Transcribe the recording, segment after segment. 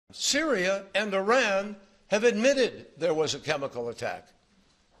Syria and Iran have admitted there was a chemical attack.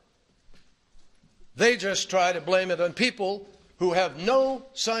 They just try to blame it on people who have no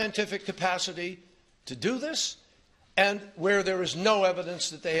scientific capacity to do this, and where there is no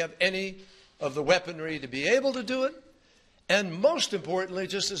evidence that they have any of the weaponry to be able to do it. And most importantly,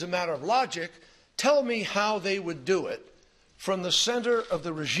 just as a matter of logic, tell me how they would do it from the center of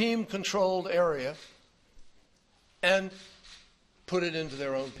the regime-controlled area and put it into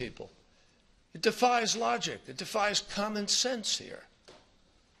their own people. It defies logic. It defies common sense here.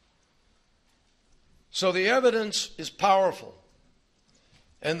 So the evidence is powerful.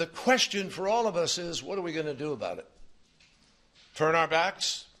 And the question for all of us is, what are we going to do about it? Turn our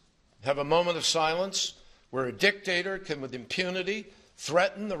backs? Have a moment of silence where a dictator can, with impunity,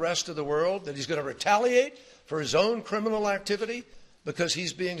 threaten the rest of the world that he's going to retaliate for his own criminal activity because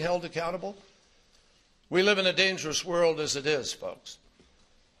he's being held accountable? We live in a dangerous world as it is, folks.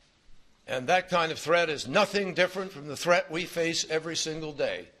 And that kind of threat is nothing different from the threat we face every single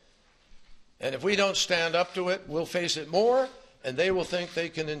day. And if we don't stand up to it, we'll face it more, and they will think they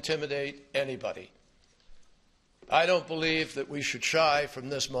can intimidate anybody. I don't believe that we should shy from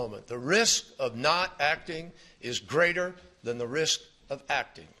this moment. The risk of not acting is greater than the risk of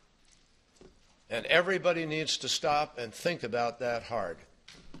acting. And everybody needs to stop and think about that hard.